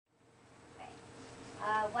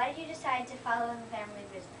Why did you decide to follow in the family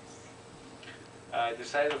business? I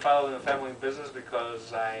decided to follow in the family business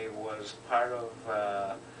because I was part of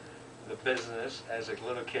the business as a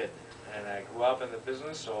little kid. And I grew up in the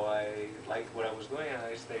business, so I liked what I was doing, and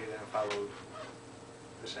I stayed and followed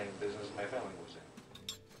the same business my family was in.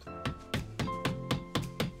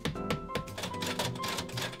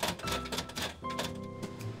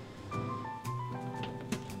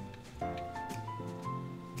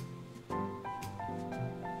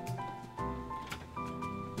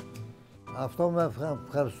 Αυτό με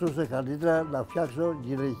ευχαριστούσε καλύτερα να φτιάξω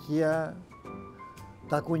γυναικεία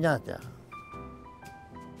τα κουνιάτια.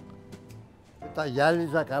 Τα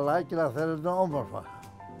γυάλιζα καλά και να φαίνονται όμορφα.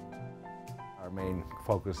 Our main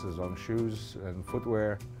focus is on shoes and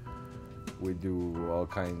footwear. We do all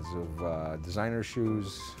kinds of designer shoes.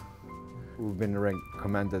 We've been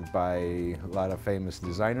recommended by a lot of famous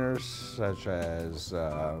designers, such as,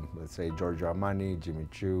 let's say, Giorgio Armani, Jimmy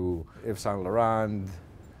Choo, Yves Saint Laurent,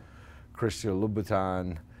 Christian Louboutin,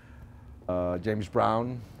 James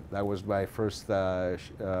Brown. That was my first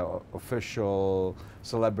official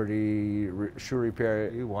celebrity shoe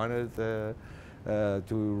repair. He wanted to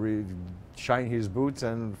shine his boots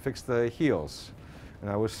and fix the heels. And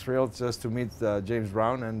I was thrilled just to meet James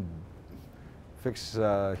Brown and fix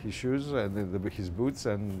his shoes and his boots,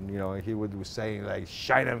 and you know, he would be saying like,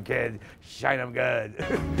 "Shine 'em, kid, shine 'em good."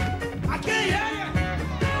 I can't hear you.